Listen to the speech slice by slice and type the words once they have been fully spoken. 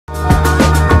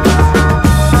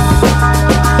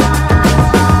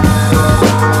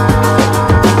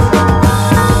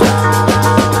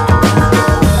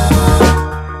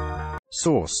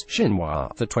Source: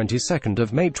 Xinhua, the 22nd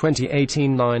of May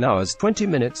 2018, 9 hours 20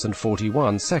 minutes and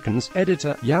 41 seconds.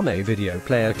 Editor: Yamei. Video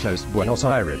player close. Buenos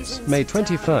Aires, May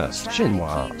 21st.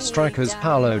 Xinhua strikers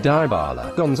Paulo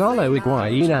Dybala, Gonzalo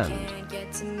Higuain and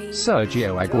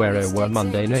Sergio Aguero were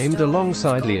Monday named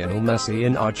alongside Lionel Messi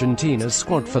in Argentina's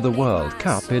squad for the World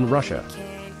Cup in Russia.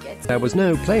 There was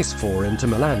no place for Inter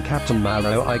Milan captain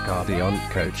Mauro Icardi on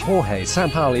coach Jorge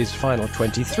Sampaoli's final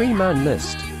 23-man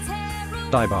list.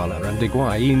 Dybala and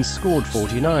Higuain scored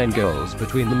 49 goals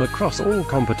between them across all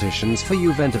competitions for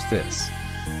Juventus this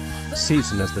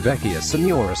season as the Vecchia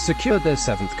Signora secured their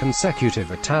 7th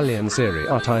consecutive Italian Serie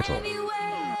A title.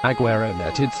 Aguero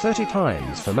netted 30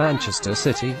 times for Manchester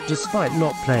City, despite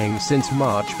not playing since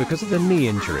March because of a knee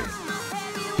injury.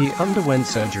 He underwent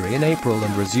surgery in April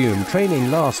and resumed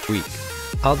training last week.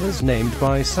 Others named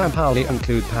by Sampaoli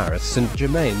include Paris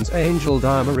Saint-Germain's Angel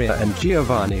Di Maria and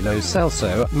Giovanni Lo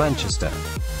Celso, Manchester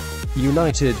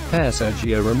United pair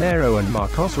Sergio Romero and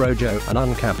Marcos Rojo, and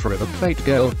uncapped River Plate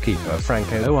goalkeeper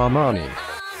Franco Armani.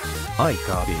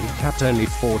 Icardi capped only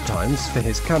 4 times for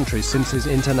his country since his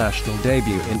international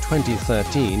debut in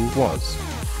 2013, was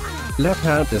left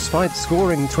out despite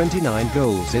scoring 29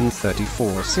 goals in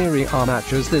 34 Serie A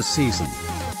matches this season.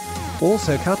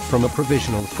 Also cut from a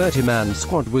provisional 30-man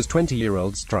squad was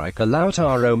 20-year-old striker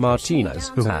Lautaro Martinez,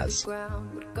 who has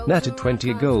netted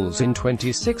 20 goals in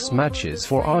 26 matches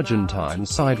for Argentine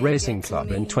side Racing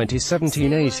Club in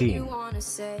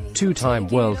 2017-18. Two-time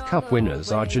World Cup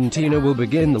winners Argentina will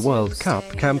begin the World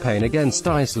Cup campaign against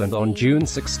Iceland on June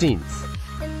 16th.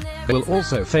 They will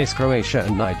also face Croatia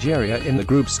and Nigeria in the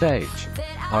group stage.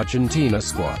 Argentina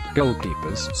squad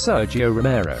goalkeepers: Sergio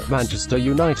Romero, Manchester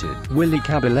United; Willy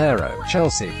Caballero,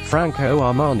 Chelsea; Franco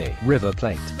Armani, River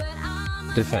Plate.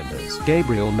 Defenders: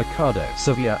 Gabriel Mercado,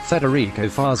 Sevilla; Federico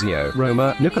Fazio,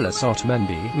 Roma; Nicolas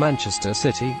Otamendi, Manchester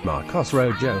City; Marcos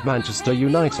Rojo, Manchester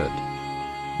United;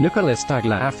 Nicolas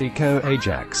Tagliafico,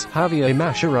 Ajax; Javier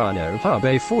Mascherano,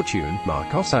 HB Fortune;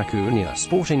 Marcos Acuna,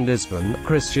 Sporting Lisbon;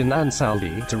 Christian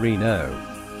Ansaldi, Torino.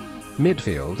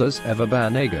 Midfielders: Ever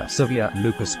Banega, Sevilla;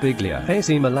 Lucas Biglia,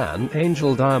 AC Milan;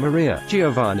 Angel Di Maria;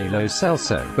 Giovanni Lo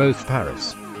Celso, both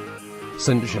Paris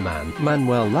Saint-Germain;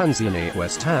 Manuel Lanzini,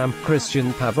 West Ham;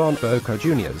 Christian Pavon, Boca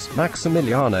Juniors;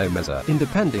 Maximiliano Meza,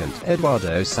 Independiente;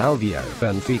 Eduardo Salvio,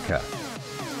 Benfica.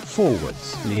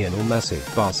 Forwards: Lionel Messi,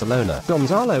 Barcelona;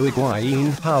 Gonzalo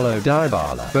Higuain, Paulo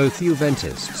Dybala, both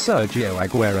Juventus; Sergio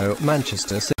Aguero,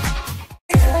 Manchester City.